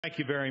Thank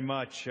you very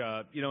much.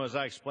 As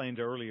I explained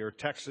earlier,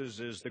 Texas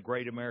is the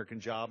great American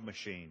job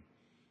machine.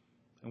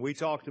 And we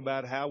talked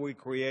about how we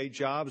create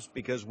jobs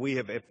because we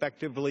have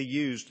effectively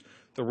used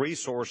the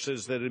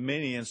resources that in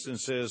many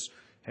instances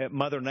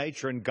Mother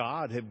Nature and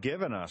God have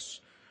given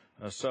us.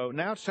 So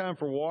now it's time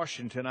for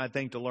Washington, I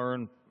think, to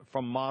learn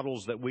from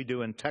models that we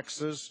do in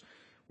Texas,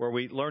 where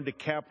we learn to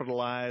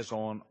capitalize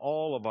on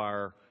all of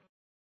our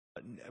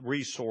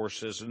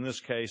resources, in this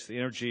case, the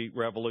energy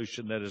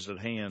revolution that is at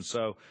hand.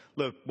 So,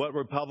 look, what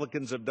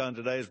Republicans have done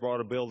today is brought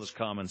a bill that's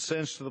common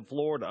sense to the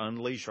floor to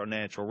unleash our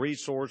natural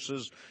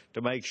resources,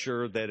 to make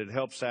sure that it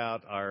helps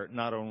out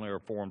not only our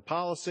foreign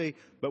policy,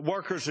 but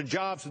workers and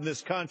jobs in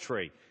this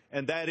country.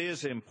 And that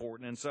is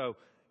important. And so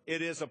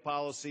it is a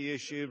policy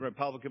issue. The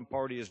Republican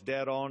Party is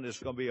dead on. It's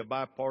going to be a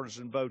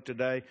bipartisan vote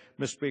today.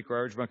 Mr. Speaker, I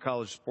urge my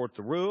colleagues to support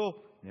the rule,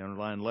 the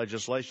underlying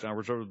legislation. I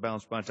reserve the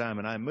balance of my time,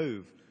 and I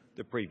move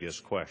the previous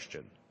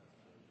question.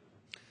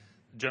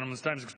 The gentleman's time is